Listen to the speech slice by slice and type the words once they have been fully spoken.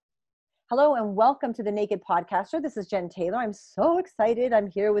Hello and welcome to the Naked Podcaster. This is Jen Taylor. I'm so excited. I'm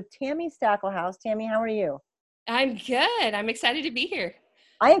here with Tammy Stackelhouse. Tammy, how are you? I'm good. I'm excited to be here.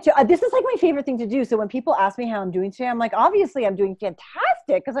 I am too. This is like my favorite thing to do. So when people ask me how I'm doing today, I'm like, obviously I'm doing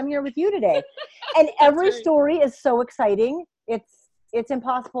fantastic because I'm here with you today. And every right. story is so exciting. It's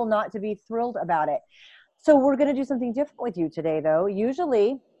impossible not to be thrilled about it. So we're going to do something different with you today, though.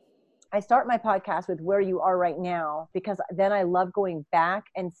 Usually I start my podcast with where you are right now, because then I love going back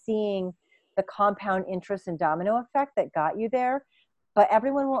and seeing the compound interest and domino effect that got you there. But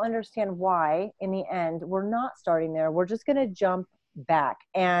everyone will understand why in the end. We're not starting there. We're just going to jump back.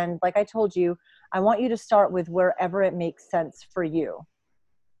 And like I told you, I want you to start with wherever it makes sense for you.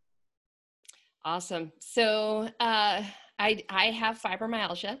 Awesome. So I have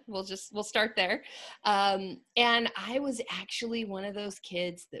fibromyalgia. We'll start there. And I was actually one of those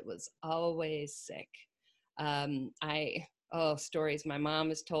kids that was always sick. Stories my mom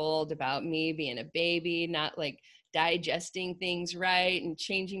has told about me being a baby, not like digesting things right and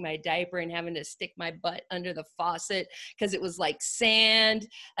changing my diaper and having to stick my butt under the faucet because it was like sand.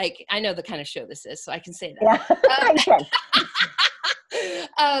 Like, I know the kind of show this is, so I can say that. Yeah, I can.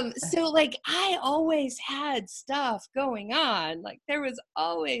 So like I always had stuff going on, like there was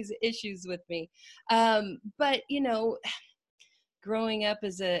always issues with me. But you know, growing up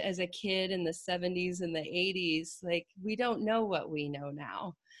as a kid in the 70s and the 80s, like we don't know what we know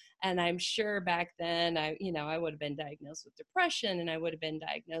now. And I'm sure back then I would have been diagnosed with depression, and I would have been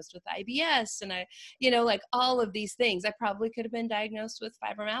diagnosed with IBS, and like all of these things. I probably could have been diagnosed with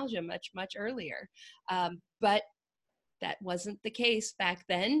fibromyalgia much, much earlier. But that wasn't the case back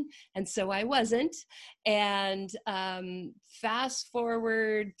then. And so I wasn't. And fast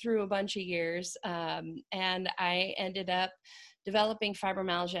forward through a bunch of years, and I ended up developing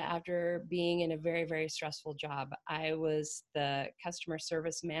fibromyalgia after being in a very, very stressful job. I was the customer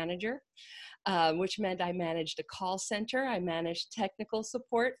service manager, which meant I managed a call center. I managed technical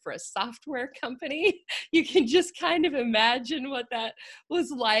support for a software company. You can just kind of imagine what that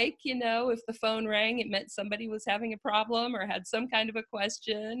was like. If the phone rang, it meant somebody was having a problem or had some kind of a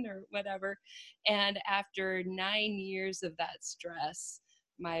question or whatever. And after 9 years of that stress,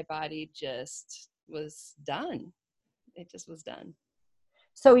 my body just was done. It just was done.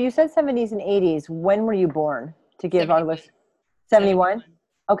 So you said 70s and 80s. When were you born? To give 71. our listeners 71?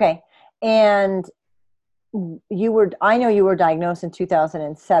 Okay. And I know you were diagnosed in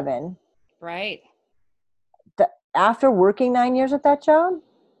 2007. Right. After working 9 years at that job?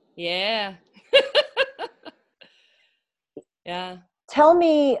 Yeah. Yeah. Tell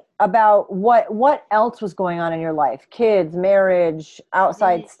me about what else was going on in your life. Kids, marriage,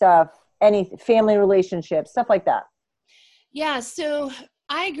 outside stuff, any family relationships, stuff like that. Yeah. So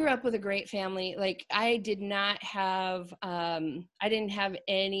I grew up with a great family. Like I did not have, I didn't have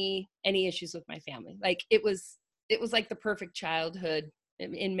any issues with my family. Like it was like the perfect childhood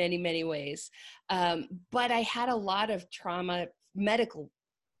in many, many ways. But I had a lot of trauma medical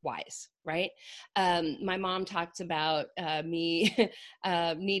wise, right? My mom talked about me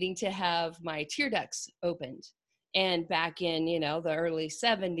needing to have my tear ducts opened. And back in, the early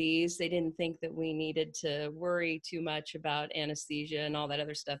 70s, they didn't think that we needed to worry too much about anesthesia and all that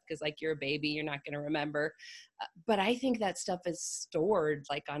other stuff because, like, you're a baby, you're not going to remember. But I think that stuff is stored,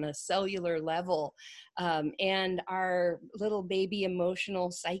 like, on a cellular level. And our little baby emotional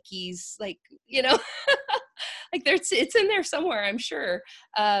psyches, like, like it's in there somewhere, I'm sure.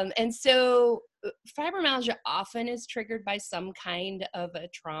 And so fibromyalgia often is triggered by some kind of a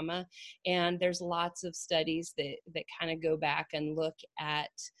trauma. And there's lots of studies that kind of go back and look at,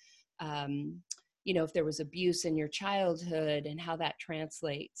 if there was abuse in your childhood and how that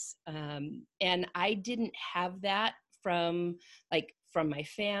translates. And I didn't have that from my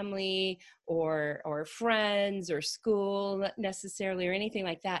family or friends or school necessarily or anything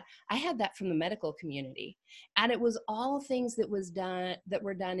like that. I had that from the medical community. And it was all things that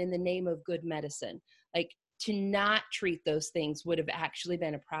were done in the name of good medicine. Like, to not treat those things would have actually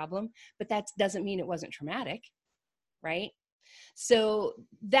been a problem, but that doesn't mean it wasn't traumatic, right? So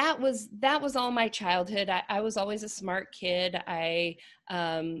that was all my childhood. I was always a smart kid. I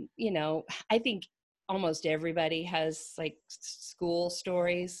think almost everybody has like school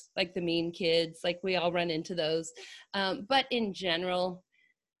stories, like the mean kids, like we all run into those. But in general,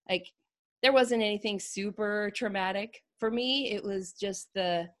 like there wasn't anything super traumatic. For me, it was just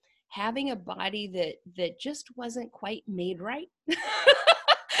the having a body that just wasn't quite made right.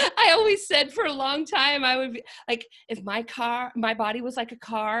 I always said for a long time, I would be like, if my body was like a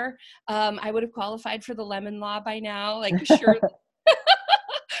car, I would have qualified for the Lemon Law by now. Like, sure,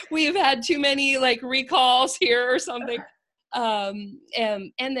 we have had too many like recalls here or something. And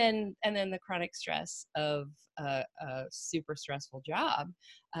then the chronic stress of a super stressful job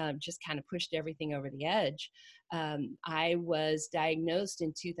just kind of pushed everything over the edge. I was diagnosed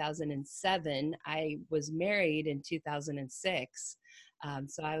in 2007. I was married in 2006.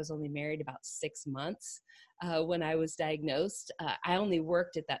 So I was only married about 6 months when I was diagnosed. I only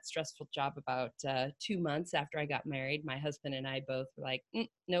worked at that stressful job about 2 months after I got married. My husband and I both were like,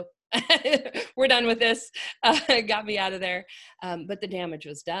 nope, we're done with this. Got me out of there. But the damage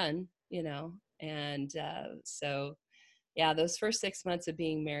was done, and so yeah, those first 6 months of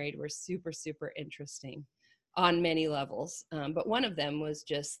being married were super, super interesting on many levels. But one of them was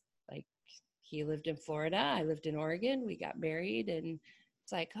just like, he lived in Florida, I lived in Oregon, we got married, and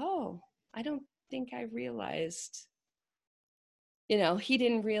it's like, oh, I don't think I realized, he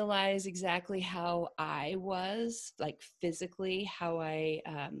didn't realize exactly how I was, like physically, how I,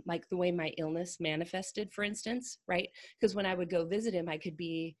 like the way my illness manifested, for instance, right? Because when I would go visit him, I could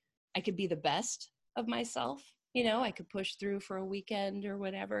be the best of myself. I could push through for a weekend or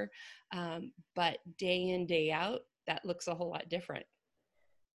whatever. But day in, day out, that looks a whole lot different.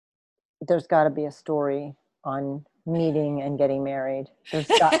 There's got to be a story on meeting and getting married.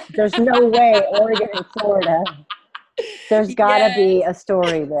 There's no way Oregon and Florida. There's got to be a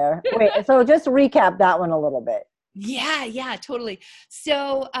story there. Wait, so just recap that one a little bit. Yeah, totally.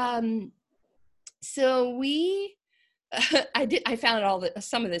 So we I found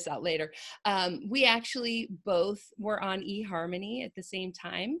some of this out later. We actually both were on eHarmony at the same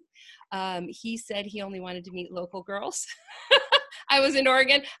time. He said he only wanted to meet local girls. I was in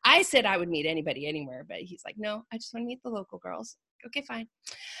Oregon. I said I would meet anybody anywhere, but he's like, no, I just want to meet the local girls. Okay, fine.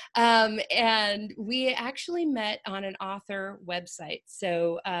 And we actually met on an author website.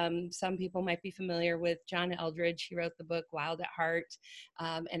 So some people might be familiar with John Eldredge. He wrote the book Wild at Heart,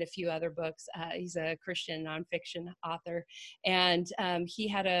 and a few other books. He's a Christian nonfiction author, and he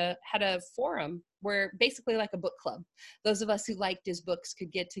had a forum where basically like a book club. Those of us who liked his books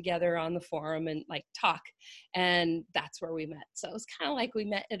could get together on the forum and like talk, and that's where we met. So it was kind of like we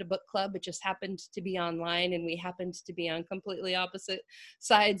met at a book club. It just happened to be online, and we happened to be on completely opposite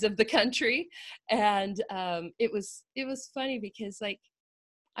sides of the country. And it was funny because like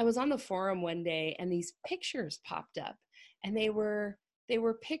I was on the forum one day and these pictures popped up, and they were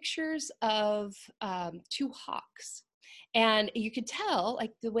pictures of two hawks. And you could tell,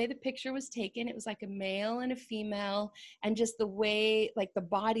 like the way the picture was taken, it was like a male and a female, and just the way, like the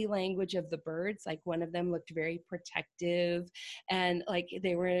body language of the birds, like one of them looked very protective, and like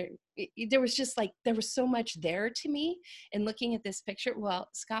there was just like, there was so much there to me in looking at this picture. Well,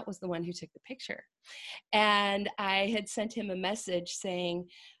 Scott was the one who took the picture. And I had sent him a message saying,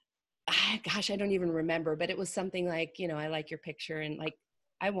 gosh, I don't even remember, but it was something like, I like your picture, and like,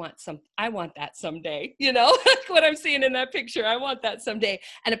 I want that someday, like what I'm seeing in that picture. I want that someday.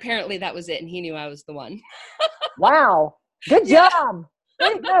 And apparently that was it. And he knew I was the one. Wow. Good job.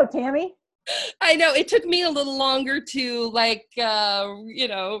 Way to go, Tammy. I know it took me a little longer to like,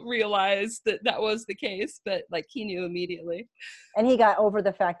 realize that was the case, but like he knew immediately. And he got over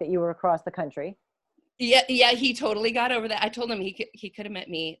the fact that you were across the country. Yeah, he totally got over that. I told him he could have met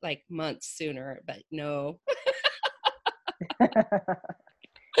me like months sooner, but no.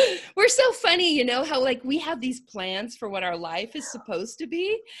 We're so funny, how like we have these plans for what our life is supposed to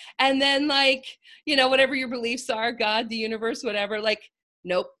be, and then like, whatever your beliefs are, God, the universe, whatever, like,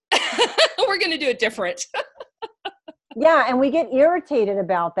 nope. We're gonna do it different. Yeah, and we get irritated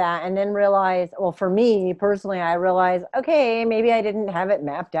about that, and then realize, well, for me personally, I realize, okay, maybe I didn't have it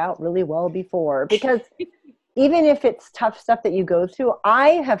mapped out really well before. Because even if it's tough stuff that you go through, I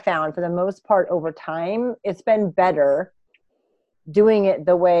have found for the most part over time, it's been better doing it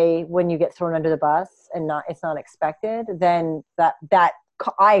the way when you get thrown under the bus and it's not expected, then that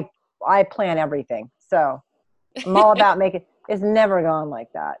I plan everything. So I'm all about making, it's never gone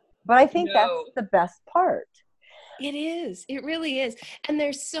like that. But I think that's the best part. It is. It really is. And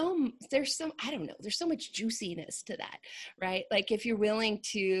there's so, I don't know, there's so much juiciness to that, right? Like if you're willing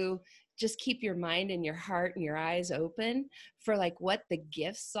to just keep your mind and your heart and your eyes open for like what the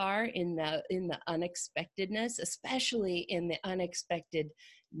gifts are in the unexpectedness, especially in the unexpected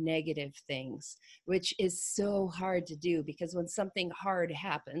negative things, which is so hard to do, because when something hard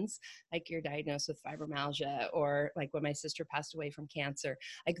happens, like you're diagnosed with fibromyalgia, or like when my sister passed away from cancer,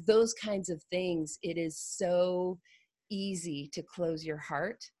 like those kinds of things, it is so easy to close your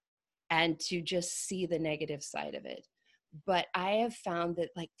heart and to just see the negative side of it. But I have found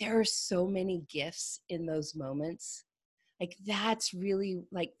that like there are so many gifts in those moments. Like that's really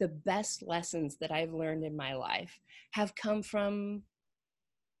like the best lessons that I've learned in my life have come from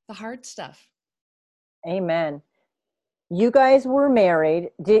the hard stuff. Amen. you guys were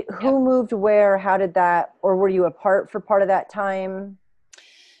married. Yep. Who moved where? How did that, or were you apart for part of that time?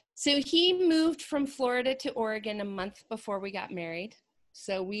 So he moved from Florida to Oregon a month before we got married.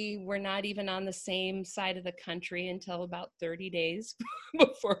 So we were not even on the same side of the country until about 30 days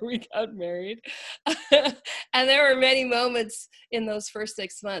before we got married. And there were many moments in those first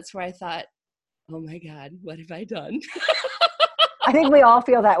 6 months where I thought, oh my God, what have I done? I think we all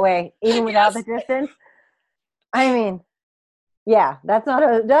feel that way, even without the Yes. distance. I mean, yeah, that's not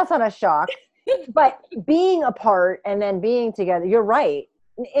a shock. But being apart and then being together, you're right.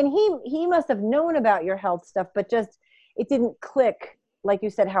 And he must have known about your health stuff, but just it didn't click, like you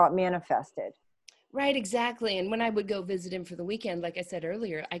said, how it manifested. Right, exactly. And when I would go visit him for the weekend, like I said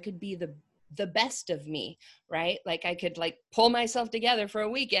earlier, I could be the best of me, right? Like I could like pull myself together for a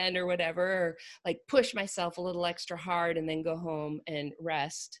weekend or whatever, or like push myself a little extra hard and then go home and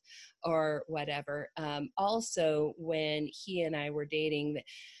rest or whatever. Also, when he and I were dating,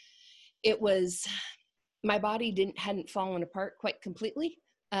 it was my body hadn't fallen apart quite completely.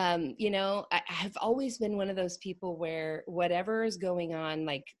 I have always been one of those people where whatever is going on,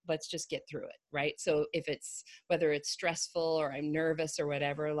 like, let's just get through it, right? So if it's whether it's stressful or I'm nervous or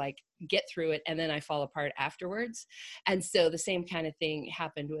whatever, like get through it and then I fall apart afterwards. And so the same kind of thing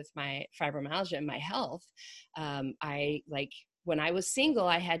happened with my fibromyalgia and my health. I like when I was single,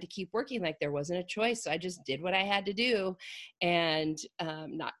 I had to keep working, like there wasn't a choice. So I just did what I had to do. And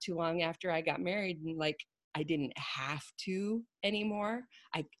not too long after I got married, and like I didn't have to anymore.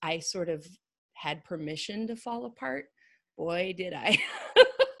 I sort of had permission to fall apart. Boy, did I.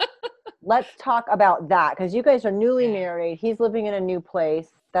 Let's talk about that, because you guys are newly Yeah. married. He's living in a new place.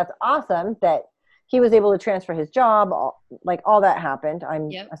 That's awesome that he was able to transfer his job. Like all that happened,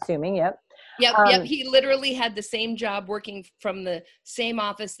 I'm Yep. assuming. Yep. Yep. He literally had the same job working from the same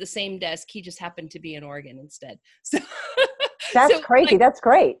office, the same desk. He just happened to be in Oregon instead. So, That's so crazy. like, That's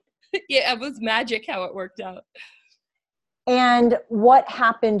great. yeah, it was magic how it worked out. And what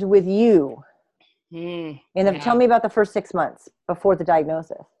happened with you? Tell Yeah. me about the first 6 months before the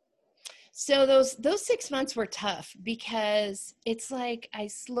diagnosis. So those 6 months were tough because it's like I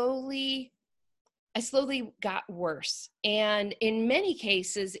slowly got worse. And in many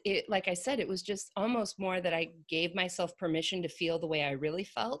cases, it, like I said, it was just almost more that I gave myself permission to feel the way I really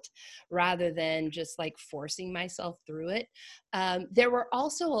felt rather than just like forcing myself through it. There were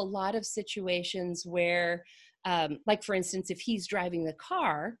also a lot of situations where, like for instance, if he's driving the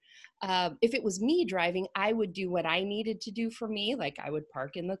car, if it was me driving, I would do what I needed to do for me. Like I would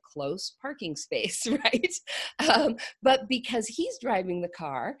park in the close parking space, right? But because he's driving the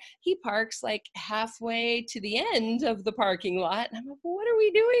car, he parks like halfway to the end of the parking lot. And I'm like, well, what are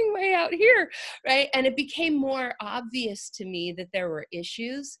we doing way out here? Right. And it became more obvious to me that there were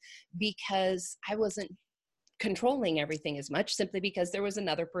issues because I wasn't controlling everything as much simply because there was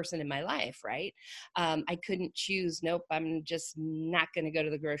another person in my life, right? I couldn't choose, nope, I'm just not going to go to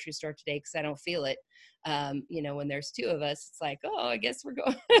the grocery store today because I don't feel it. When there's two of us, it's like, oh, I guess we're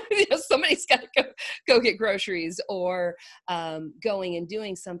going, somebody's got to go get groceries, or going and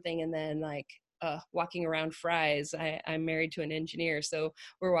doing something and then like, walking around Fry's. I'm married to an engineer, so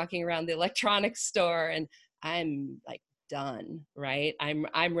we're walking around the electronics store and I'm like done, right?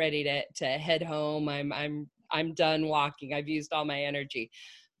 I'm ready to head home. I'm done walking. I've used all my energy,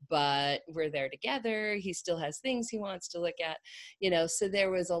 but we're there together. He still has things he wants to look at, so there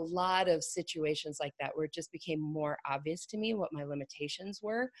was a lot of situations like that where it just became more obvious to me what my limitations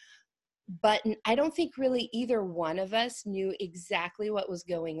were. But I don't think really either one of us knew exactly what was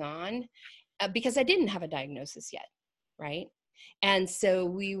going on, because I didn't have a diagnosis yet. Right. And so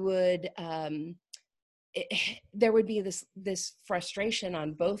we would, there would be this frustration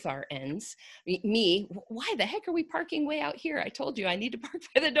on both our ends. Me, why the heck are we parking way out here? I told you I need to park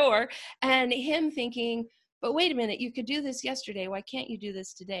by the door. And him thinking, but wait a minute, you could do this yesterday. Why can't you do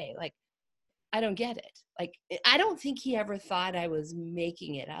this today? Like, I don't get it. Like, I don't think he ever thought I was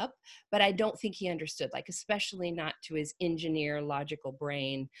making it up, but I don't think he understood, like, especially not to his engineer logical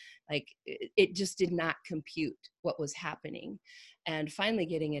brain. Like, it just did not compute what was happening. And finally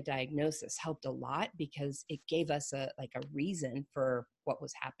getting a diagnosis helped a lot because it gave us a reason for what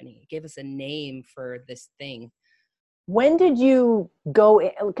was happening. It gave us a name for this thing. When did you go?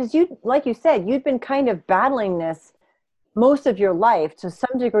 Because you, like you said, you'd been kind of battling this most of your life to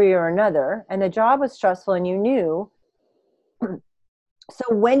some degree or another, and the job was stressful and you knew. So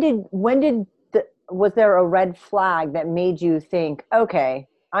was there a red flag that made you think, okay,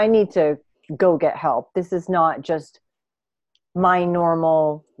 I need to go get help? This is not just my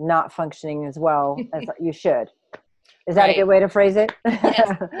normal not functioning as well as you should. Is that a good way to phrase it?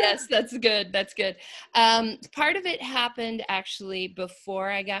 Yes, yes, that's good. That's good. Part of it happened actually before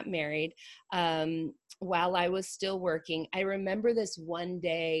I got married. While I was still working, I remember this one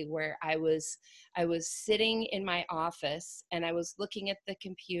day where I was sitting in my office and I was looking at the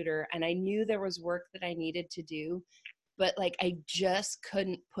computer and I knew there was work that I needed to do, but like I just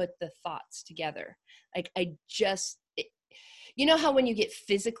couldn't put the thoughts together. Like I just you know how when you get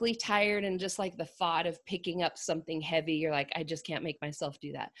physically tired and just like the thought of picking up something heavy, you're like, I just can't make myself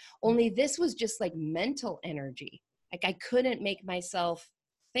do that. Only this was just like mental energy. Like I couldn't make myself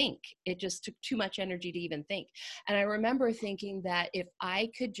think. It just took too much energy to even think. And I remember thinking that if I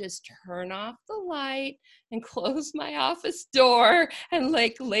could just turn off the light and close my office door and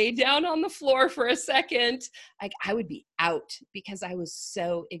like lay down on the floor for a second, like I would be out because I was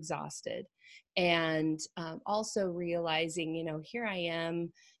so exhausted. And also realizing, you know, here I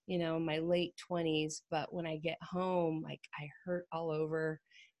am, you know, in my late 20s, but when I get home, like I hurt all over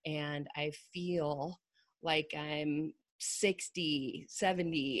and I feel like I'm 60,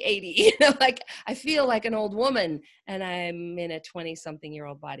 70, 80, you know, like I feel like an old woman and I'm in a 20 something year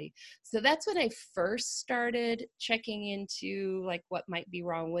old body. So that's when I first started checking into like what might be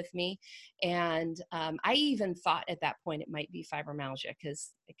wrong with me. And I even thought at that point it might be fibromyalgia because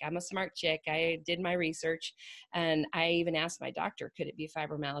like, I'm a smart chick. I did my research and I even asked my doctor, could it be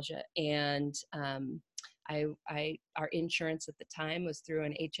fibromyalgia? And our insurance at the time was through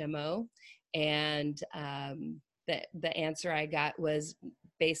an HMO. And the answer I got was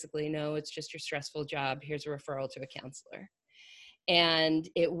basically, no, it's just your stressful job. Here's a referral to a counselor. And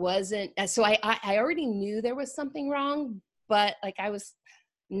it wasn't, so I already knew there was something wrong, but like I was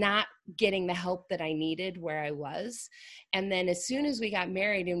not getting the help that I needed where I was. And then as soon as we got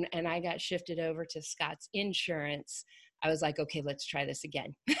married and I got shifted over to Scott's insurance, I was like, okay, let's try this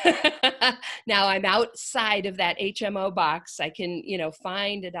again. Now I'm outside of that HMO box. I can, you know,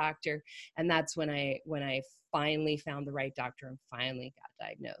 find a doctor. And that's when I finally found the right doctor and finally got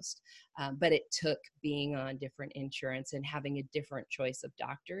diagnosed. But it took being on different insurance and having a different choice of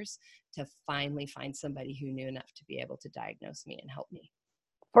doctors to finally find somebody who knew enough to be able to diagnose me and help me.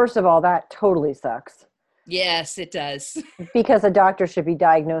 First of all, that totally sucks. Yes, it does. Because a doctor should be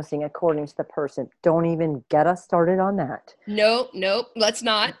diagnosing according to the person. Don't even get us started on that. Nope, let's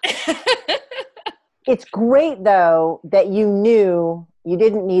not. It's great, though, that you knew you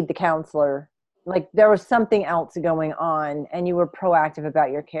didn't need the counselor. Like there was something else going on and you were proactive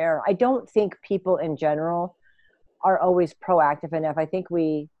about your care. I don't think people in general are always proactive enough. I think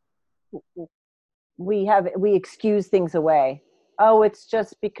we excuse things away. Oh, it's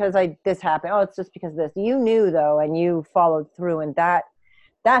just because this happened. Oh, it's just because of this. You knew though, and you followed through, and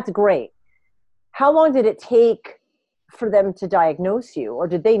that's great. How long did it take for them to diagnose you, or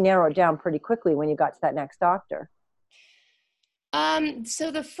did they narrow it down pretty quickly when you got to that next doctor?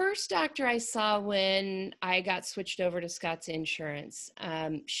 So the first doctor I saw when I got switched over to Scott's Insurance,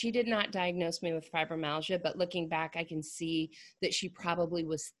 she did not diagnose me with fibromyalgia, but looking back, I can see that she probably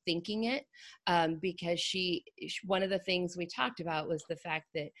was thinking it, because one of the things we talked about was the fact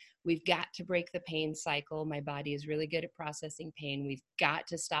that we've got to break the pain cycle. My body is really good at processing pain. We've got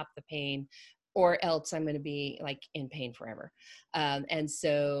to stop the pain, or else I'm going to be like in pain forever. And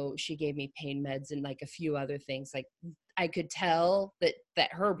so she gave me pain meds and like a few other things. Like I could tell that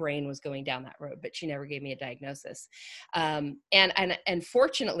her brain was going down that road, but she never gave me a diagnosis. And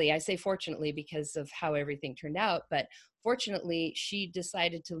fortunately, I say fortunately because of how everything turned out, but fortunately she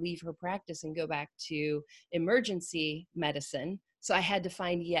decided to leave her practice and go back to emergency medicine. So I had to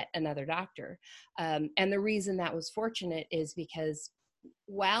find yet another doctor. And the reason that was fortunate is because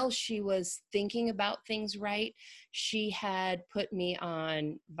while she was thinking about things right, she had put me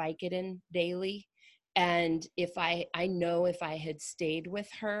on Vicodin daily. And I know if I had stayed with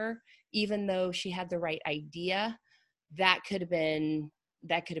her, even though she had the right idea, that could have been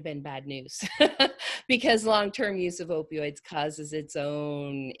bad news because long-term use of opioids causes its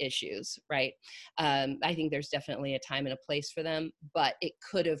own issues, right? I think there's definitely a time and a place for them, but it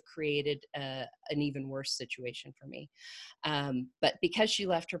could have created an even worse situation for me. But because she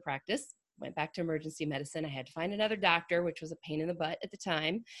left her practice, went back to emergency medicine, I had to find another doctor, which was a pain in the butt at the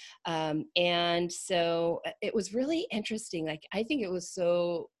time. And so it was really interesting. Like, I think it was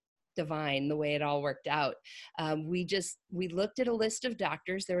so divine the way it all worked out. We looked at a list of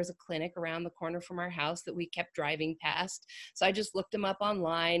doctors. There was a clinic around the corner from our house that we kept driving past. So I just looked them up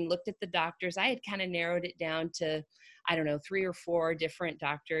online, looked at the doctors. I had kind of narrowed it down to I don't know, 3 or 4 different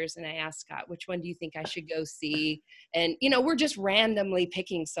doctors. And I asked Scott, which one do you think I should go see? And, we're just randomly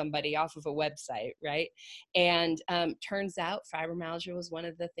picking somebody off of a website, right? And turns out fibromyalgia was one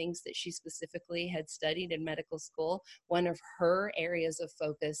of the things that she specifically had studied in medical school, one of her areas of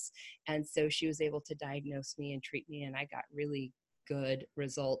focus. And so she was able to diagnose me and treat me, and I got really good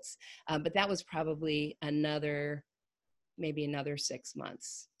results. But that was probably maybe another 6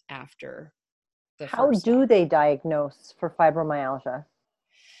 months after the How first. do they diagnose for fibromyalgia?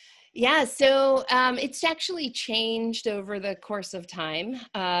 Yeah, so it's actually changed over the course of time.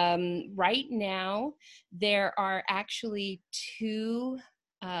 Right now, there are actually 2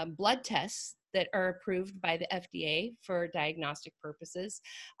 blood tests that are approved by the FDA for diagnostic purposes.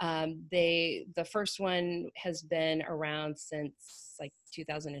 The first one has been around since like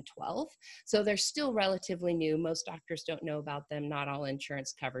 2012, so they're still relatively new. Most doctors don't know about them. Not all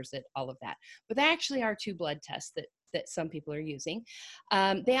insurance covers it, all of that. But there actually are 2 blood tests that some people are using.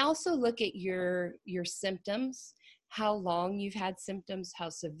 They also look at your symptoms, how long you've had symptoms, how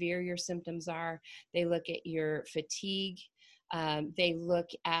severe your symptoms are. They look at your fatigue. They look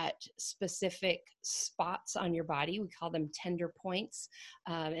at specific spots on your body. We call them tender points,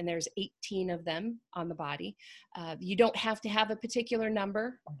 and there's 18 of them on the body. You don't have to have a particular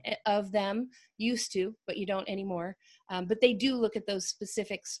number of them, used to, but you don't anymore. But they do look at those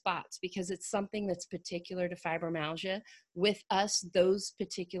specific spots because it's something that's particular to fibromyalgia. With us, those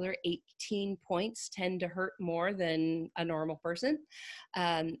particular 18 points tend to hurt more than a normal person.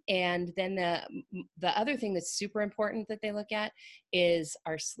 And then the other thing that's super important that they look at is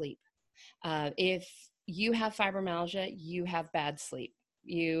our sleep. If you have fibromyalgia, you have bad sleep.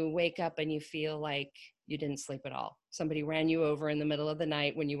 You wake up and you feel like you didn't sleep at all. Somebody ran you over in the middle of the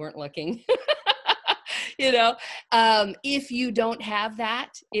night when you weren't looking. If you don't have that,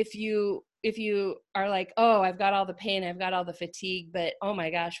 if you are like, oh, I've got all the pain, I've got all the fatigue, but oh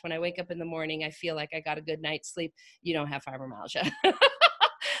my gosh, when I wake up in the morning, I feel like I got a good night's sleep, you don't have fibromyalgia.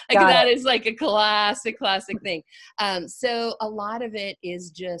 That is like a classic thing. So a lot of it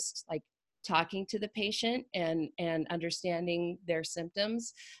is just like talking to the patient and understanding their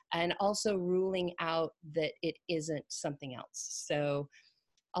symptoms, and also ruling out that it isn't something else. So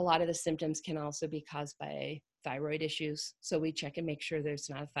a lot of the symptoms can also be caused by thyroid issues. So we check and make sure there's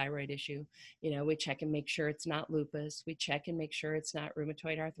not a thyroid issue. We check and make sure it's not lupus. We check and make sure it's not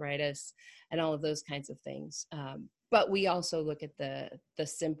rheumatoid arthritis and all of those kinds of things. But we also look at the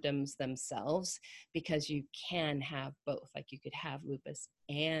symptoms themselves, because you can have both. Like you could have lupus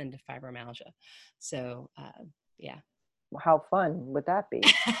and fibromyalgia. So yeah. How fun would that be?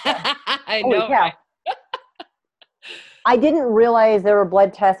 I know. Right? I didn't realize there were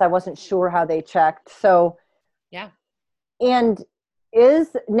blood tests. I wasn't sure how they checked. So, yeah. And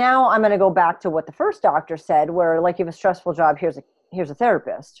now I'm going to go back to what the first doctor said, where like you have a stressful job, here's a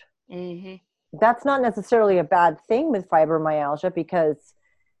therapist. Mm-hmm. That's not necessarily a bad thing with fibromyalgia, because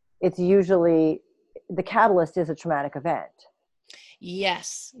it's usually the catalyst is a traumatic event.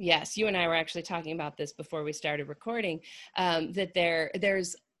 Yes. You and I were actually talking about this before we started recording, that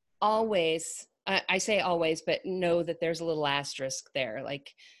there's always, I say always, but know that there's a little asterisk there. Like,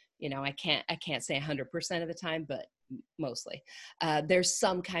 I can't say 100% of the time, but mostly there's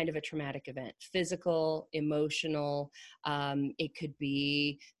some kind of a traumatic event, physical, emotional. It could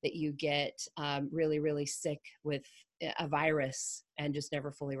be that you get really, really sick with a virus and just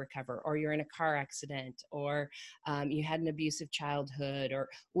never fully recover, or you're in a car accident, or you had an abusive childhood, or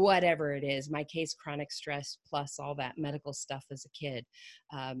whatever it is. My case, chronic stress plus all that medical stuff as a kid,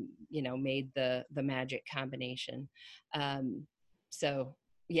 made the magic combination. So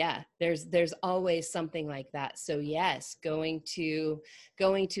yeah, there's always something like that. So yes, going to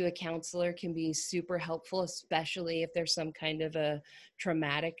a counselor can be super helpful, especially if there's some kind of a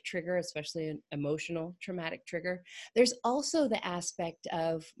traumatic trigger, especially an emotional traumatic trigger. There's also the aspect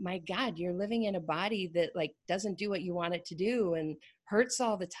of, my God, you're living in a body that like doesn't do what you want it to do and hurts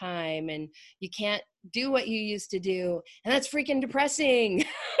all the time, and you can't do what you used to do, and that's freaking depressing.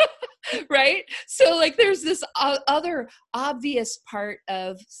 Right? So like there's this other obvious part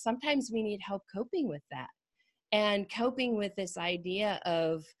of, sometimes we need help coping with that, and coping with this idea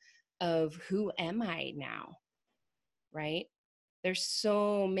of who am I now, right? There's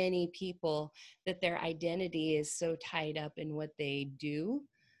so many people that their identity is so tied up in what they do,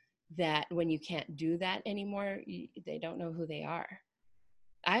 that when you can't do that anymore, they don't know who they are.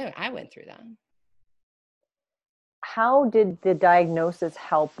 I went through that. How did the diagnosis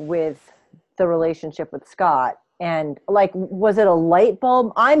help with the relationship with Scott? And like, was it a light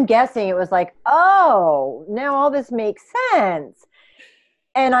bulb? I'm guessing it was like, oh, now all this makes sense.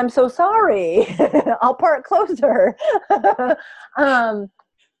 and I'm so sorry. I'll park closer. um,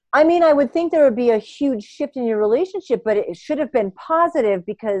 I mean, I would think there would be a huge shift in your relationship, but it should have been positive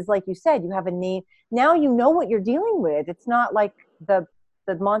because, like you said, you have a name. Now you know what you're dealing with. It's not like the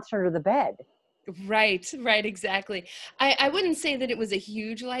monster under the bed. Right, exactly. I wouldn't say that it was a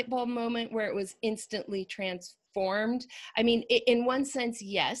huge light bulb moment where it was instantly transformed. I mean, in one sense,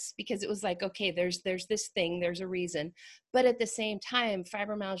 yes, because it was like, okay, there's this thing, there's a reason. But at the same time,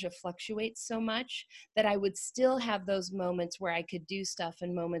 fibromyalgia fluctuates so much that I would still have those moments where I could do stuff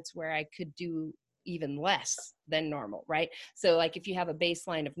and moments where I could do even less than normal, right? So like if you have a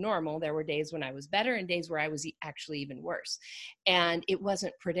baseline of normal, there were days when I was better and days where I was actually even worse. And it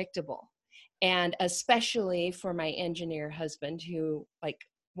wasn't predictable, and especially for my engineer husband who like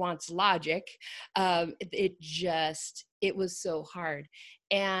wants logic. It was so hard.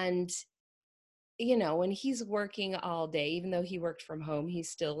 And you know, when he's working all day, even though he worked from home, he's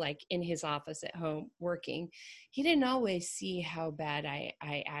still like in his office at home working. He didn't always see how bad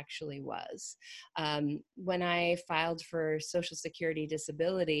I actually was. When I filed for Social Security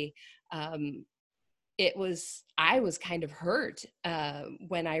disability, um, I was kind of hurt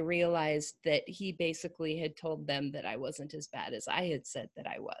when I realized that he basically had told them that I wasn't as bad as I had said that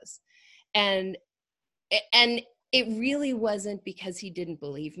I was. And and it really wasn't because he didn't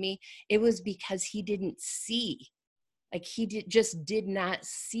believe me. It was because he didn't see. Like just did not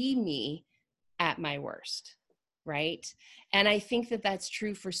see me at my worst, right? And I think that that's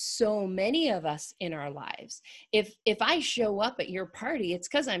true for so many of us in our lives. If I show up at your party, it's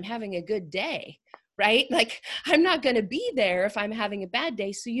because I'm having a good day, right? Like I'm not going to be there if I'm having a bad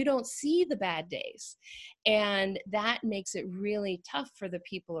day, so you don't see the bad days. And that makes it really tough for the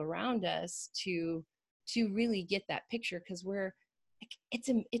people around us to really get that picture, because we're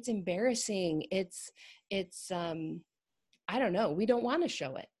it's embarrassing. It's I don't know, we don't want to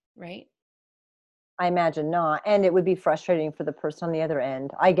show it, right? I imagine not, and it would be frustrating for the person on the other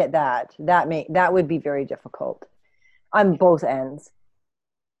end. I get that. That would be very difficult on both ends.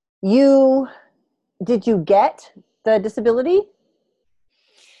 You did you get the disability?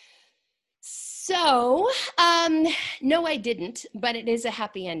 So, no, I didn't, but it is a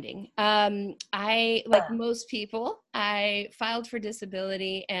happy ending. I, like most people, I filed for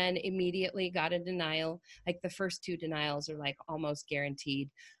disability and immediately got a denial. Like the first two denials are like almost guaranteed.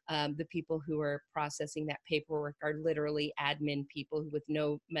 The people who are processing that paperwork are literally admin people with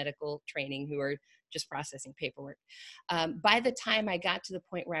no medical training who are just processing paperwork. By the time I got to the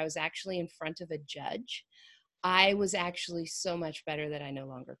point where I was actually in front of a judge, I was actually so much better that I no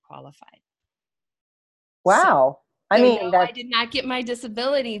longer qualified. So, Wow. I so no, mean, I that's did not get my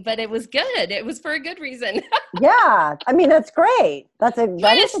disability, but it was good. It was for a good reason. yeah. I mean, that's great. That is a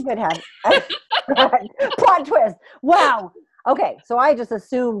Twist. good head. Plot twist. Wow. Okay, so I just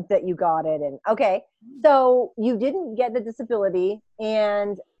assumed that you got it, and okay, so you didn't get the disability,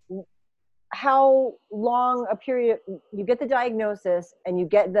 and how long a period you get the diagnosis and you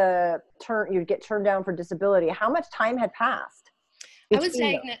get turned down for disability? How much time had passed between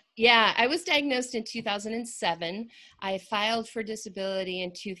those? I was diagnosed in 2007. I filed for disability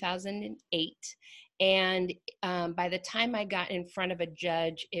in 2008. And by the time I got in front of a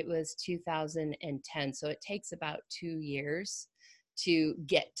judge, it was 2010. So it takes about 2 years to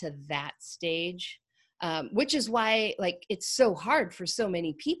get to that stage, which is why like it's so hard for so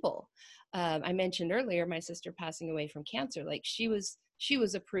many people. I mentioned earlier my sister passing away from cancer. Like she was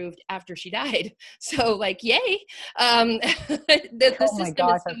approved after she died. So like, yay. The Oh my system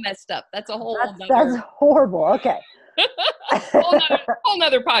gosh, is so messed up. That's a that's horrible. Okay. whole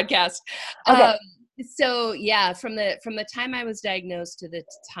nother podcast. Okay. So yeah, from the time I was diagnosed to the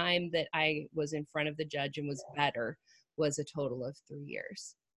time that I was in front of the judge and was better was a total of 3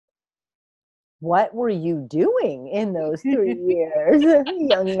 years. What were you doing in those 3 years,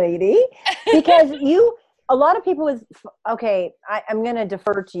 young lady? Because a lot of people okay, I'm going to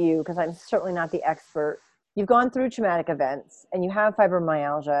defer to you because I'm certainly not the expert. You've gone through traumatic events and you have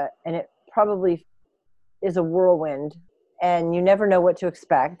fibromyalgia, and it probably is a whirlwind and you never know what to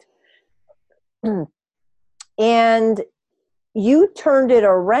expect. And you turned it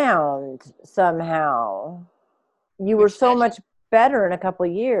around somehow. You were Which so much better in a couple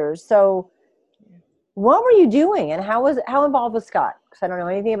of years. So what were you doing, and how involved was Scott? Because I don't know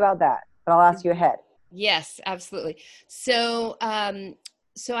anything about that, but I'll ask you ahead. Yes, absolutely. So,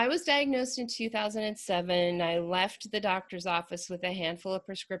 so I was diagnosed in 2007. I left the doctor's office with a handful of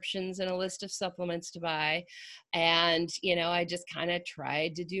prescriptions and a list of supplements to buy. And, you know, I just kind of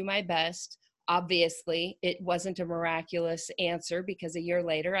tried to do my best. Obviously, it wasn't a miraculous answer because a year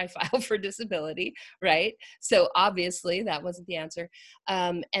later I filed for disability, right? So obviously that wasn't the answer.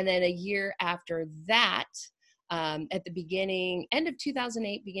 And then a year after that, at the end of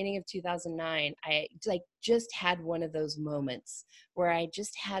 2008, beginning of 2009, I like just had one of those moments where I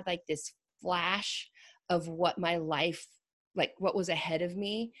just had like this flash of what my life, like what was ahead of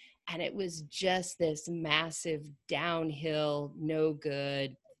me. And it was just this massive downhill, no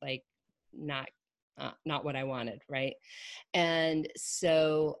good, like not not what I wanted, right? And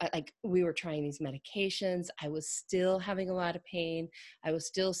so like we were trying these medications. I was still having a lot of pain. I was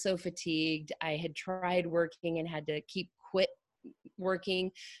still so fatigued. I had tried working and had to quit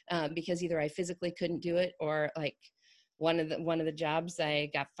working because either I physically couldn't do it, or like one of the jobs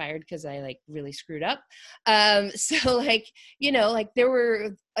I got fired because I like really screwed up. So like, you know, like there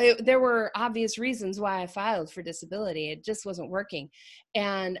were obvious reasons why I filed for disability. It just wasn't working.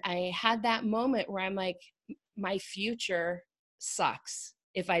 And I had that moment where I'm like, my future sucks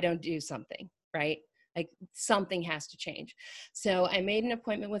if I don't do something, right? Like something has to change. So I made an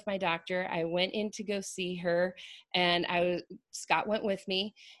appointment with my doctor. I went in to go see her, and Scott went with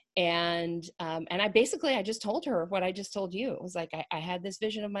me. And I just told her what I just told you. It was like, I had this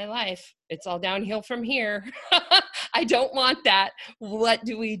vision of my life. It's all downhill from here. I don't want that. What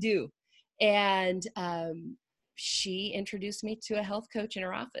do we do? And she introduced me to a health coach in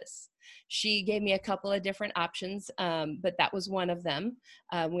her office. She gave me a couple of different options, but that was one of them.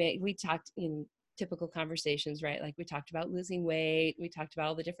 We talked in typical conversations, right? Like we talked about losing weight, we talked about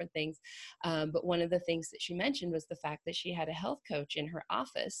all the different things. But one of the things that she mentioned was the fact that she had a health coach in her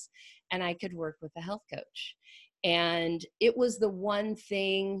office and I could work with a health coach. And it was the one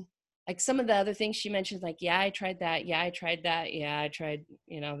thing, like some of the other things she mentioned, like, yeah, I tried that. Yeah, I tried that. Yeah, I tried,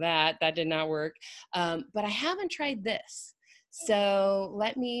 that did not work. But I haven't tried this. So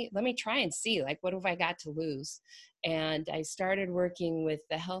let me try and see, like, what have I got to lose? And I started working with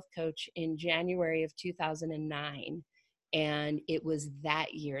the health coach in January of 2009. And it was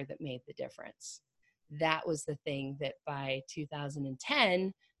that year that made the difference. That was the thing that by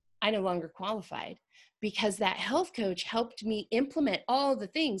 2010, I no longer qualified, because that health coach helped me implement all the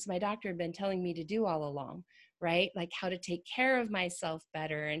things my doctor had been telling me to do all along, right? Like how to take care of myself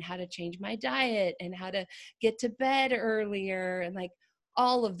better and how to change my diet and how to get to bed earlier and like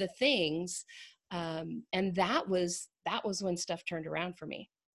all of the things. And that was when stuff turned around for me.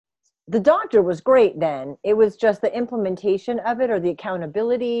 The doctor was great then. It was just the implementation of it, or the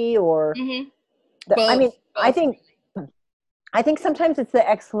accountability, or Mm-hmm. I mean, Both. I think sometimes it's the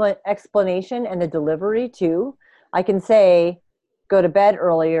excellent explanation and the delivery too. I can say, go to bed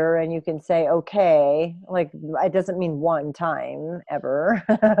earlier, and you can say, okay, like it doesn't mean one time ever.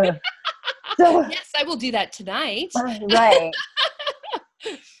 So, Yes, I will do that tonight. right.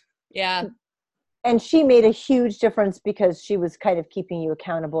 Yeah. And she made a huge difference because she was kind of keeping you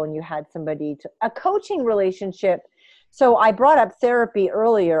accountable, and you had somebody to a coaching relationship. So I brought up therapy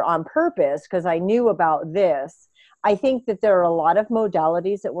earlier on purpose because I knew about this. I think that there are a lot of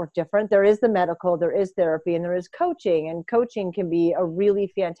modalities that work different. There is the medical, there is therapy, and there is coaching. And coaching can be a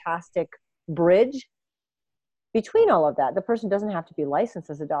really fantastic bridge between all of that. The person doesn't have to be licensed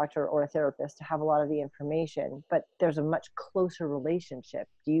as a doctor or a therapist to have a lot of the information, but there's a much closer relationship.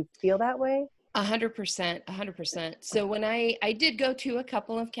 Do you feel that way? 100%, 100%. So when I did go to a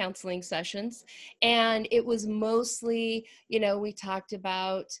couple of counseling sessions, and it was mostly, we talked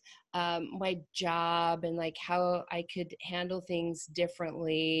about my job and like how I could handle things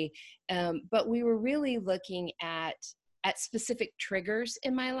differently. But we were really looking at specific triggers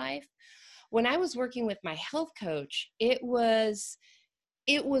in my life. When I was working with my health coach, it was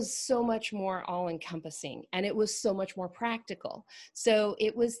so much more all encompassing, and it was so much more practical. So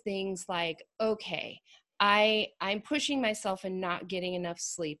it was things like, okay, I'm pushing myself and not getting enough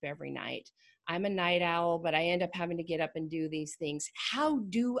sleep every night. I'm a night owl, but I end up having to get up and do these things. How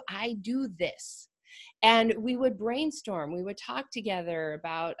do I do this? And we would brainstorm. We would talk together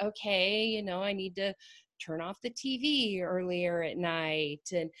about, okay, I need to turn off the TV earlier at night,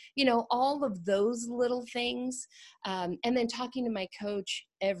 and all of those little things. And then talking to my coach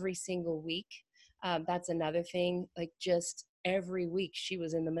every single week. That's another thing. Like just every week, she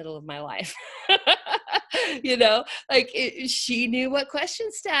was in the middle of my life. She knew what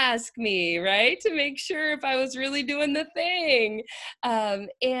questions to ask me, right, to make sure if I was really doing the thing.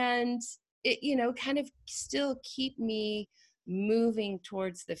 And it, kind of still keep me moving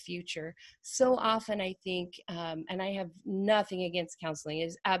towards the future. So often I think, and I have nothing against counseling, it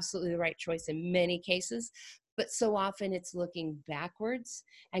is absolutely the right choice in many cases, but so often it's looking backwards,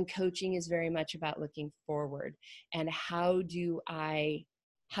 and coaching is very much about looking forward. And how do I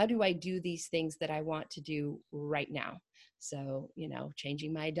how do I do these things that I want to do right now? So,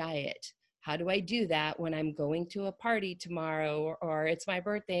 changing my diet. How do I do that when I'm going to a party tomorrow, or it's my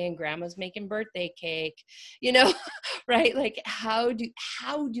birthday and grandma's making birthday cake, right? Like how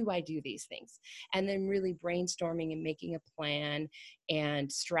do I do these things? And then really brainstorming and making a plan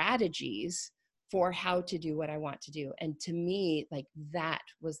and strategies for how to do what I want to do. And to me, like, that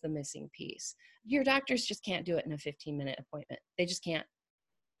was the missing piece. Your doctors just can't do it in a 15-minute appointment. They just can't.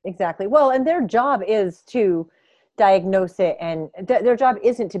 Exactly. Well, and their job is to diagnose it, and their job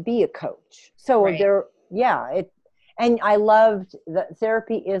isn't to be a coach. So Right. and I loved that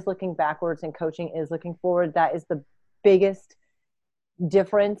therapy is looking backwards and coaching is looking forward. That is the biggest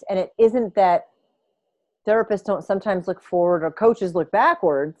difference. And it isn't that therapists don't sometimes look forward or coaches look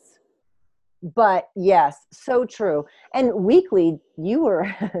backwards, but yes, so true. And weekly, you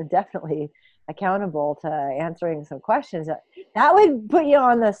were definitely accountable to answering some questions. That would put you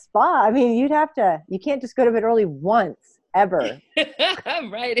on the spot. I mean, you can't just go to bed early once ever.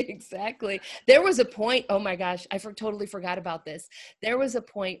 Right, exactly. There was a point, oh my gosh, totally forgot about this. There was a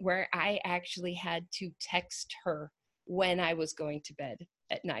point where I actually had to text her when I was going to bed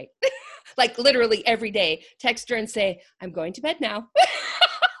at night. Like literally every day, text her and say, I'm going to bed now.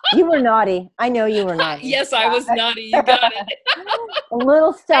 You were naughty. I know you were naughty. Yes, I was naughty. You got it. A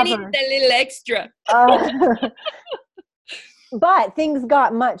little I needed stubborn. a little extra. But things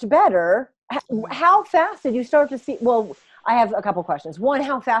got much better. How fast did you start to see? Well, I have a couple questions. One,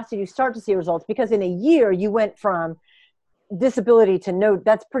 how fast did you start to see results? Because in a year, you went from disability to no,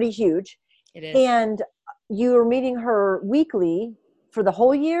 that's pretty huge. It is. And you were meeting her weekly for the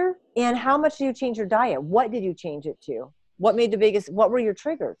whole year. And how much did you change your diet? What did you change it to? What were your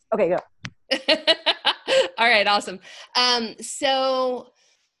triggers? Okay, go. All right, awesome. So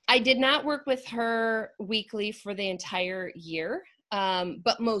I did not work with her weekly for the entire year,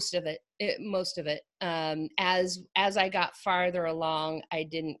 but most of it. As I got farther along, I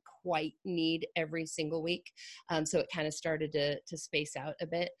didn't quite need every single week, so it kind of started to space out a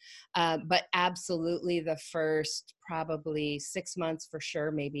bit. But absolutely, the first probably 6 months for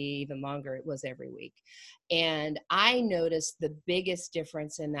sure, maybe even longer, it was every week. And I noticed the biggest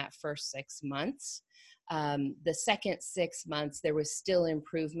difference in that first 6 months. The second 6 months, there was still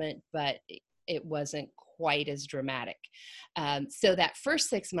improvement, but it wasn't quite as dramatic. So that first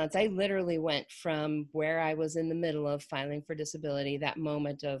 6 months, I literally went from where I was in the middle of filing for disability, that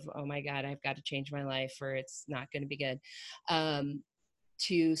moment of, oh my God, I've got to change my life or it's not going to be good,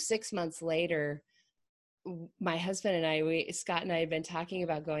 to 6 months later. My husband and Scott and I had been talking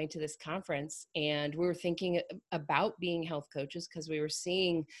about going to this conference, and we were thinking about being health coaches because we were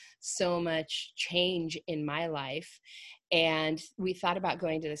seeing so much change in my life. And we thought about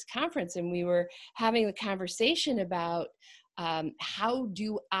going to this conference, and we were having the conversation about how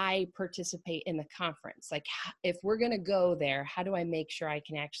do I participate in the conference? Like, if we're going to go there, how do I make sure I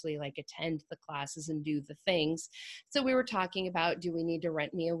can actually like attend the classes and do the things? So we were talking about, do we need to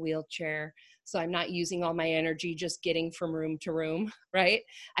rent me a wheelchair? So I'm not using all my energy just getting from room to room, right?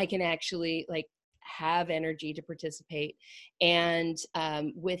 I can actually like have energy to participate. And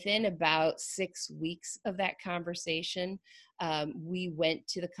within about 6 weeks of that conversation, we went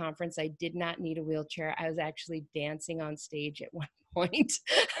to the conference. I did not need a wheelchair. I was actually dancing on stage at one point.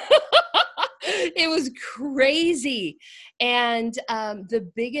 It was crazy. And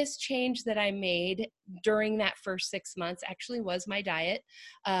the biggest change that I made during that first 6 months actually was my diet.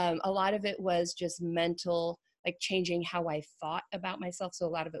 A lot of it was just mental, like changing how I thought about myself. So a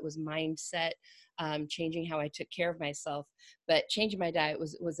lot of it was mindset, changing how I took care of myself. But changing my diet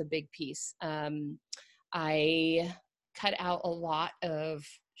was a big piece. I cut out a lot of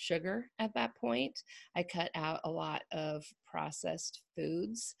sugar at that point. I cut out a lot of processed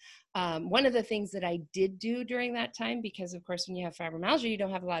foods. One of the things that I did do during that time, because of course, when you have fibromyalgia, you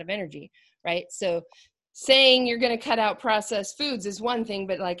don't have a lot of energy, right? So saying you're going to cut out processed foods is one thing,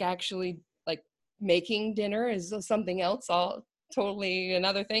 but like actually like making dinner is something else, all totally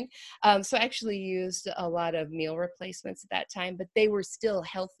another thing. So I actually used a lot of meal replacements at that time, but they were still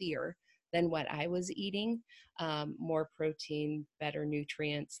healthier than what I was eating. More protein, better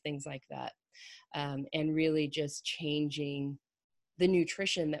nutrients, things like that. And really just changing the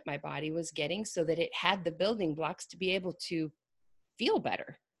nutrition that my body was getting so that it had the building blocks to be able to feel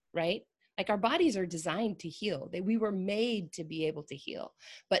better, right? Like our bodies are designed to heal. We were made to be able to heal.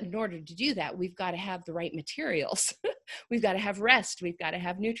 But in order to do that, we've got to have the right materials. We've got to have rest. We've got to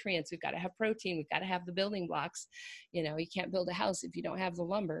have nutrients. We've got to have protein. We've got to have the building blocks. You can't build a house if you don't have the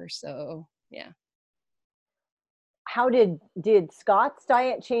lumber. So yeah. How did Scott's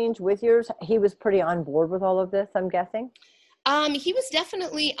diet change with yours? He was pretty on board with all of this, I'm guessing. He was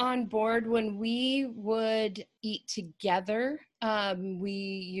definitely on board when we would eat together. We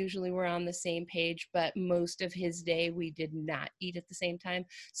usually were on the same page, but most of his day we did not eat at the same time.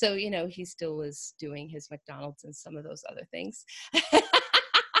 So, he still was doing his McDonald's and some of those other things.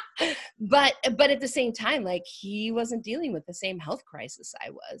 But at the same time, like, he wasn't dealing with the same health crisis I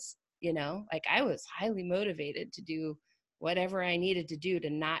was, like, I was highly motivated to do whatever I needed to do to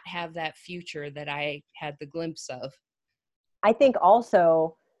not have that future that I had the glimpse of. I think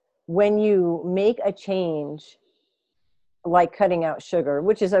also when you make a change like cutting out sugar,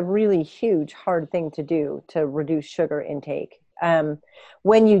 which is a really huge, hard thing to do, to reduce sugar intake.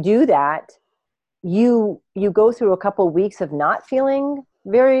 When you do that, you go through a couple of weeks of not feeling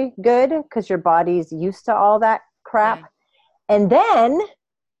very good because your body's used to all that crap. Yeah. And then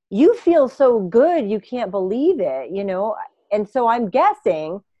you feel so good, you can't believe it, And so I'm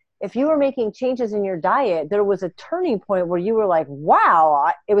guessing if you were making changes in your diet, there was a turning point where you were like,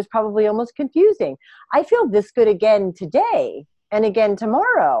 wow, it was probably almost confusing. I feel this good again today and again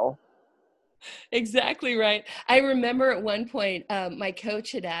tomorrow. Exactly right. I remember at one point, my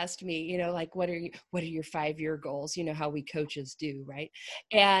coach had asked me, like, what are your 5-year goals? You know how we coaches do, right?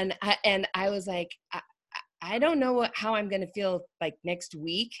 And I was like, I don't know how I'm going to feel like next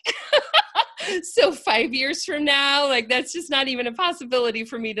week. So 5 years from now, like, that's just not even a possibility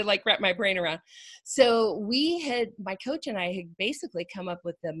for me to, like, wrap my brain around. So my coach and I had basically come up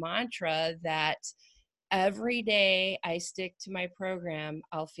with the mantra that every day I stick to my program,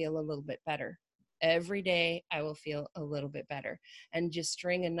 I'll feel a little bit better. Every day I will feel a little bit better, and just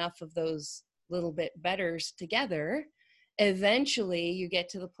string enough of those little bit betters together. Eventually you get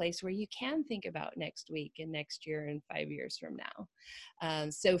to the place where you can think about next week and next year and 5 years from now.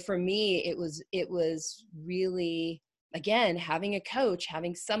 So for me, it was really, again, having a coach,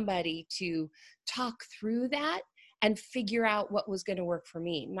 having somebody to talk through that and figure out what was going to work for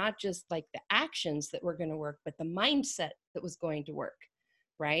me, not just like the actions that were going to work, but the mindset that was going to work,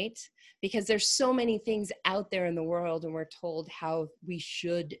 right? Because there's so many things out there in the world and we're told how we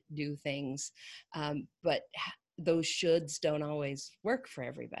should do things, but those shoulds don't always work for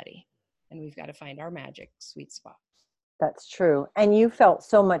everybody, and we've got to find our magic sweet spot. That's true. And you felt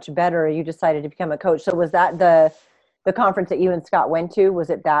so much better. You decided to become a coach. So was that the conference that you and Scott went to? Was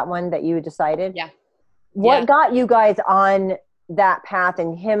it that one that you decided? Yeah. What got you guys on that path?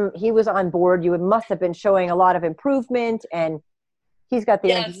 And he was on board. You must have been showing a lot of improvement, and he's got the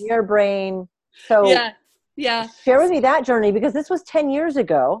Yes. engineer brain. So Yeah. share with me that journey, because this was 10 years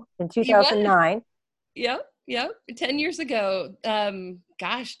ago in 2009. Yep. 10 years ago. 10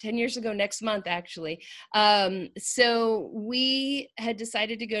 years ago next month, actually. So we had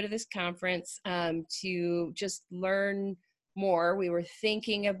decided to go to this conference to just learn more. We were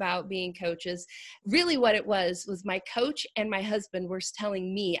thinking about being coaches. Really what it was my coach and my husband were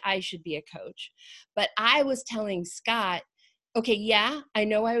telling me I should be a coach. But I was telling Scott, okay, yeah, I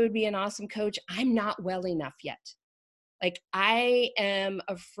know I would be an awesome coach. I'm not well enough yet. Like, I am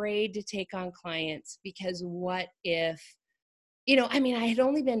afraid to take on clients because what if, I had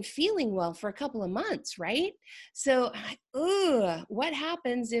only been feeling well for a couple of months, right? So I'm like, ugh, what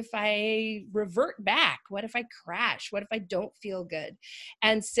happens if I revert back? What if I crash? What if I don't feel good?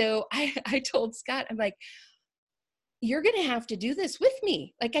 And so I told Scott, I'm like, you're going to have to do this with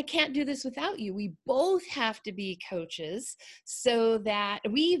me. Like, I can't do this without you. We both have to be coaches, so that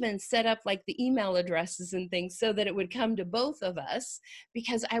we even set up like the email addresses and things so that it would come to both of us,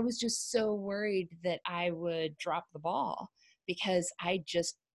 because I was just so worried that I would drop the ball because I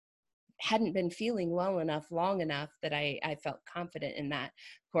just hadn't been feeling well enough long enough that I felt confident in that.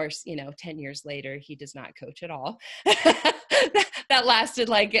 Of course, 10 years later, he does not coach at all. That lasted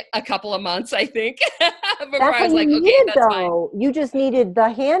like a couple of months, I think, before I was like, okay, that's fine. You just needed the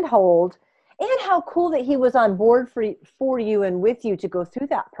handhold. And how cool that he was on board for you and with you to go through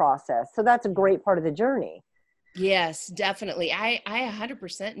that process. So that's a great part of the journey. Yes, definitely. I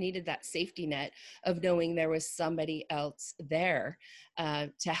 100% needed that safety net of knowing there was somebody else there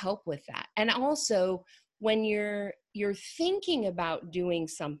to help with that. And also, when you're thinking about doing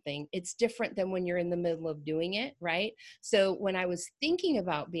something, it's different than when you're in the middle of doing it, right? So when I was thinking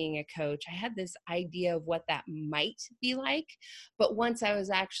about being a coach, I had this idea of what that might be like. But once I was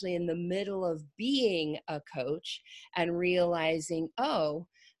actually in the middle of being a coach and realizing, oh,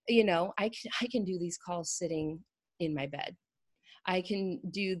 I can do these calls sitting in my bed. I can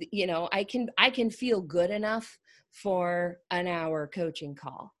do, I can feel good enough for an hour coaching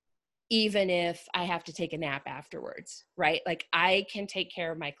call, even if I have to take a nap afterwards, right? Like, I can take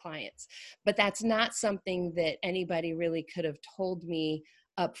care of my clients. But that's not something that anybody really could have told me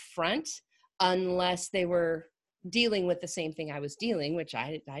up front, unless they were dealing with the same thing I was dealing, which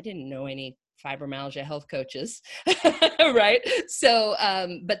I didn't know any fibromyalgia health coaches, right? So,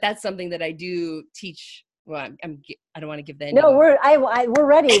 but that's something that I do teach. Well, I don't want to give the ending. No, we're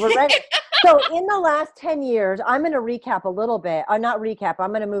ready. We're ready. So in the last 10 years, I'm going to recap a little bit. Not recap. I'm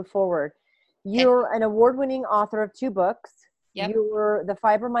going to move forward. You're an award-winning author of 2 books. Yep. You were the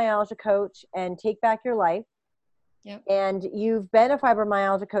fibromyalgia coach and Take Back Your Life. Yep. And you've been a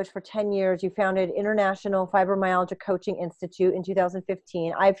fibromyalgia coach for 10 years. You founded International Fibromyalgia Coaching Institute in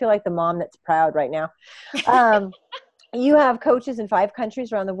 2015. I feel like the mom that's proud right now. You have coaches in 5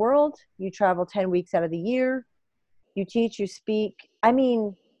 countries around the world. You travel 10 weeks out of the year. You teach, you speak. I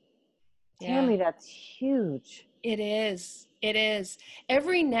mean, Tammy, that's huge. It is. It is.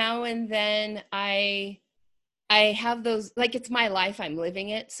 Every now and then I have those, like, it's my life, I'm living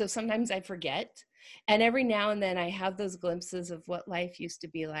it. So sometimes I forget. And every now and then I have those glimpses of what life used to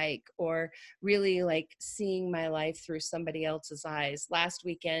be like, or really like seeing my life through somebody else's eyes. Last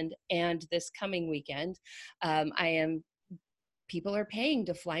weekend and this coming weekend, people are paying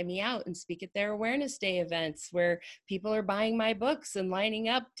to fly me out and speak at their awareness day events, where people are buying my books and lining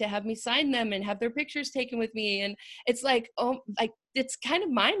up to have me sign them and have their pictures taken with me. And it's like, oh, like, it's kind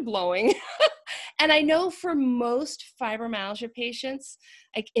of mind blowing. And I know for most fibromyalgia patients,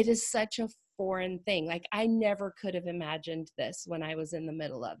 like, it is such a foreign thing. Like, I never could have imagined this when I was in the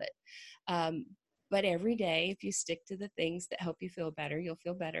middle of it. But every day, if you stick to the things that help you feel better, you'll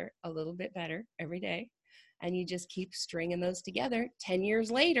feel better, a little bit better every day. And you just keep stringing those together. 10 years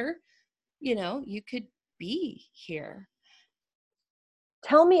later, you could be here.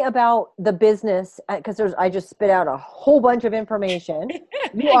 Tell me about the business, because I just spit out a whole bunch of information.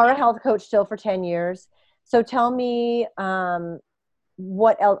 You are a health coach still for 10 years. So tell me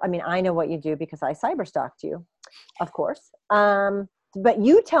what else. I mean, I know what you do because I cyberstalked you, of course. But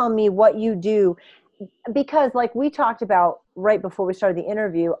you tell me what you do, because like we talked about right before we started the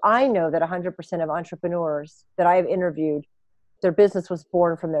interview, I know that 100% of entrepreneurs that I've interviewed, their business was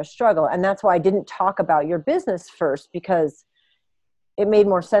born from their struggle. And that's why I didn't talk about your business first, because it made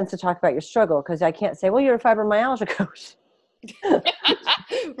more sense to talk about your struggle, because I can't say, well, you're a fibromyalgia coach.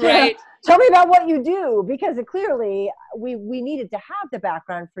 Right. Tell me about what you do, because clearly we needed to have the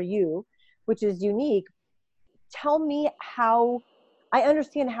background for you, which is unique. Tell me how. I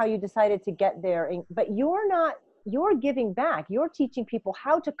understand how you decided to get there, but you're giving back. You're teaching people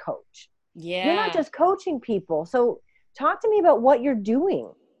how to coach. Yeah. You're not just coaching people. So talk to me about what you're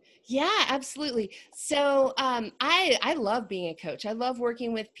doing. Yeah, absolutely. So I love being a coach. I love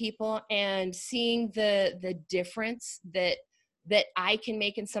working with people and seeing the difference that I can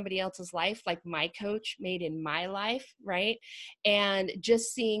make in somebody else's life, like my coach made in my life, right? And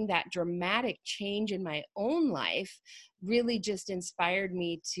just seeing that dramatic change in my own life really just inspired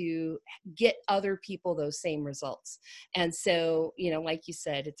me to get other people those same results. And so, like you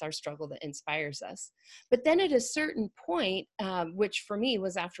said, it's our struggle that inspires us. But then at a certain point, which for me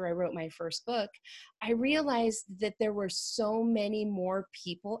was after I wrote my first book, I realized that there were so many more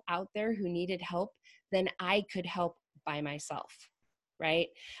people out there who needed help than I could help by myself. Right?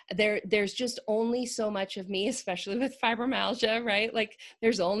 There's just only so much of me, especially with fibromyalgia, right? Like,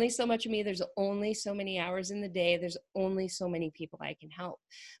 there's only so much of me. There's only so many hours in the day. There's only so many people I can help.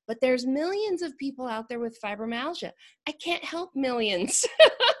 But there's millions of people out there with fibromyalgia. I can't help millions.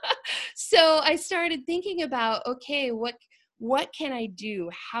 So I started thinking about, okay, what can I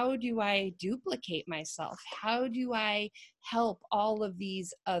do? How do I duplicate myself? How do I help all of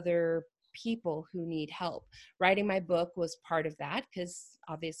these other people who need help? Writing my book was part of that, because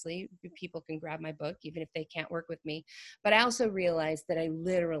obviously people can grab my book even if they can't work with me. But I also realized that I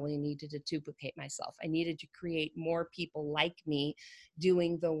literally needed to duplicate myself. I needed to create more people like me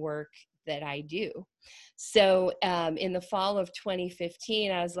doing the work that I do. So in the fall of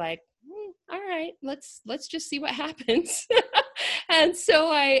 2015, I was like, all right, let's just see what happens. And so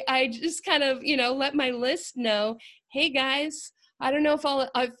I just kind of, let my list know, hey guys, I don't know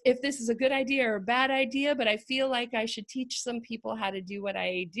if this is a good idea or a bad idea, but I feel like I should teach some people how to do what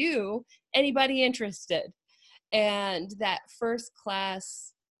I do. Anybody interested? And that first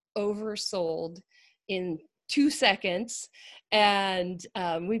class oversold in 2 seconds. And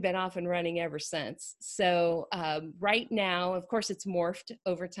we've been off and running ever since. So right now, of course, it's morphed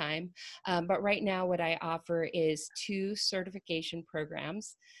over time. But right now, what I offer is 2 certification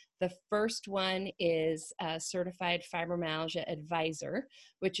programs. The first one is a certified fibromyalgia advisor,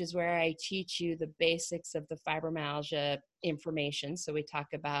 which is where I teach you the basics of the fibromyalgia information. So we talk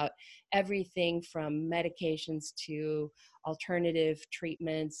about everything from medications to alternative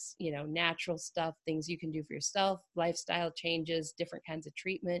treatments, natural stuff, things you can do for yourself, lifestyle changes, different kinds of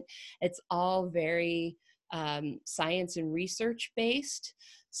treatment. It's all very science and research based.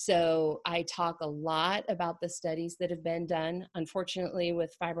 So I talk a lot about the studies that have been done. Unfortunately,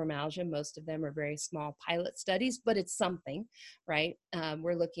 with fibromyalgia, most of them are very small pilot studies, but it's something, right?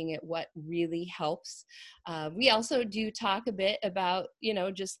 We're looking at what really helps. We also do talk a bit about,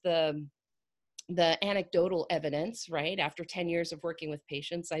 just the anecdotal evidence, right? After 10 years of working with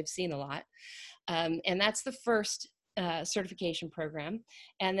patients, I've seen a lot. And that's the first certification program.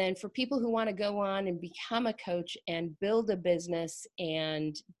 And then for people who want to go on and become a coach and build a business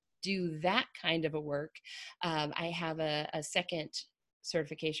and do that kind of a work, I have a second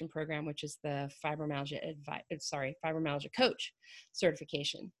certification program, which is the fibromyalgia coach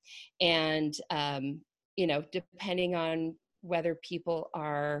certification. And, depending on whether people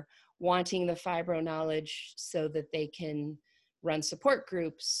are wanting the fibro knowledge so that they can run support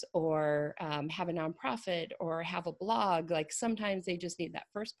groups or have a nonprofit or have a blog, like sometimes they just need that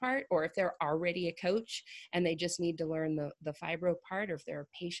first part, or if they're already a coach and they just need to learn the fibro part, or if they're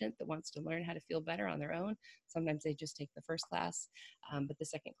a patient that wants to learn how to feel better on their own, sometimes they just take the first class, but the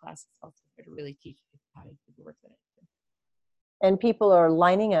second class is also there to really teach you how to do the work that I do. And people are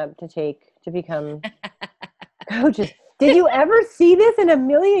lining up to become coaches. Did you ever see this in a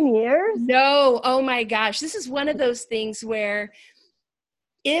million years? No. Oh my gosh. This is one of those things where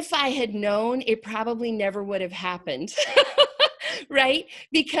if I had known, it probably never would have happened. Right?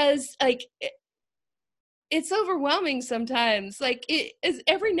 Because it's overwhelming sometimes. Like it is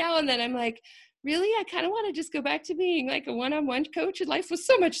every now and then I'm like, really? I kind of want to just go back to being like a one-on-one coach. Life was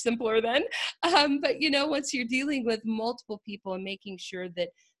so much simpler then. But once you're dealing with multiple people and making sure that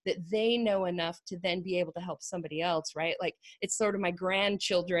they know enough to then be able to help somebody else, right? Like it's sort of my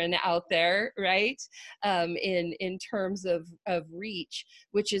grandchildren out there, right? In terms of reach,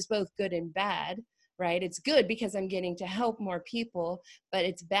 which is both good and bad, right? It's good because I'm getting to help more people, but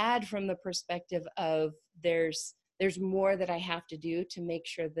it's bad from the perspective of there's more that I have to do to make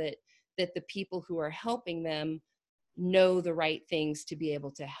sure that the people who are helping them know the right things to be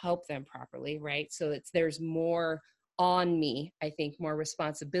able to help them properly, right? So there's more on me, I think more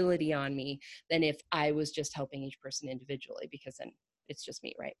responsibility on me than if I was just helping each person individually, because then it's just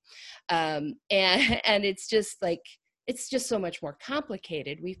me, right? And it's just like, it's just so much more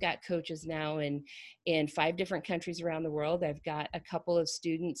complicated. We've got coaches now in 5 different countries around the world. I've got a couple of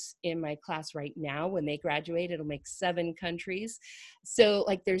students in my class right now. When they graduate, it'll make 7 countries. So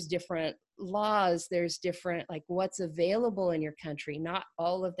like there's different laws, there's different, like what's available in your country. Not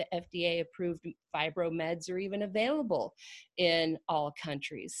all of the FDA approved fibro meds are even available in all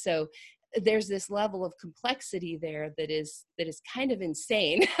countries. So there's this level of complexity there that is kind of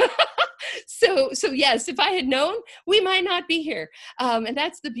insane. So yes, if I had known, we might not be here. And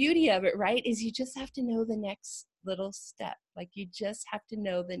that's the beauty of it, right? Is you just have to know the next little step. Like you just have to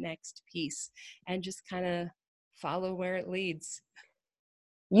know the next piece and just kind of follow where it leads.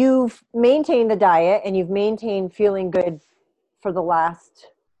 You've maintained the diet and you've maintained feeling good for the last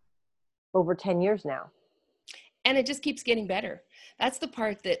over 10 years now. And it just keeps getting better. That's the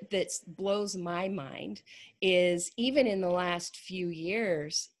part that blows my mind, is even in the last few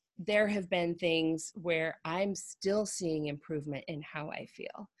years, there have been things where I'm still seeing improvement in how I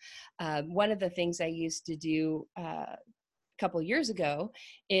feel. One of the things I used to do a couple of years ago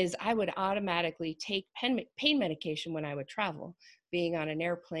is I would automatically take pain medication when I would travel. Being on an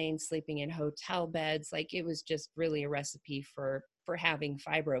airplane, sleeping in hotel beds, like it was just really a recipe for having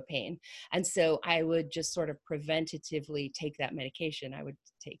fibro pain. And so I would just sort of preventatively take that medication. I would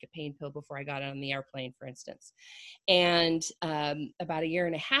take a pain pill before I got on the airplane, for instance. And about 1.5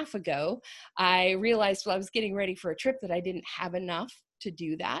 years ago, I realized while I was getting ready for a trip that I didn't have enough to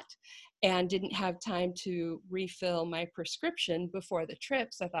do that and didn't have time to refill my prescription before the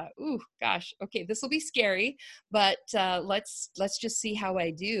trip. So I thought, ooh, gosh, okay, this will be scary, but let's just see how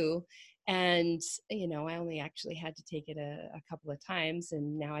I do. And, I only actually had to take it a couple of times,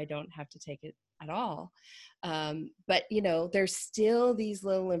 and now I don't have to take it at all. But, there's still these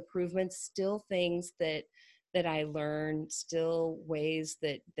little improvements, still things that I learn, still ways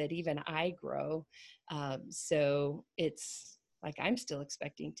that even I grow. So it's like, I'm still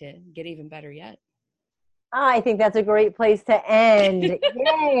expecting to get even better yet. I think that's a great place to end.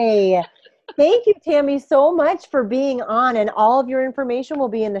 Yay. Thank you, Tammy, so much for being on, and all of your information will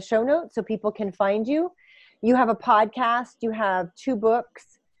be in the show notes so people can find you. You have a podcast, you have 2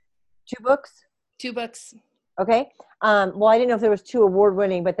 books. 2 books? 2 books. Okay. Well, I didn't know if there was 2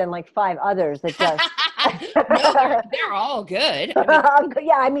 award-winning, but then like 5 others that just... No, they're all good.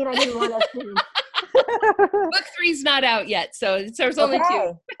 I mean, I didn't want to... Book 3's not out yet, so there's only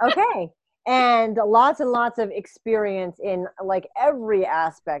 2. Okay. and lots of experience in like every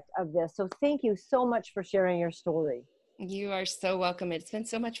aspect of this. So thank you so much for sharing your story. You are so welcome. It's been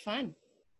so much fun.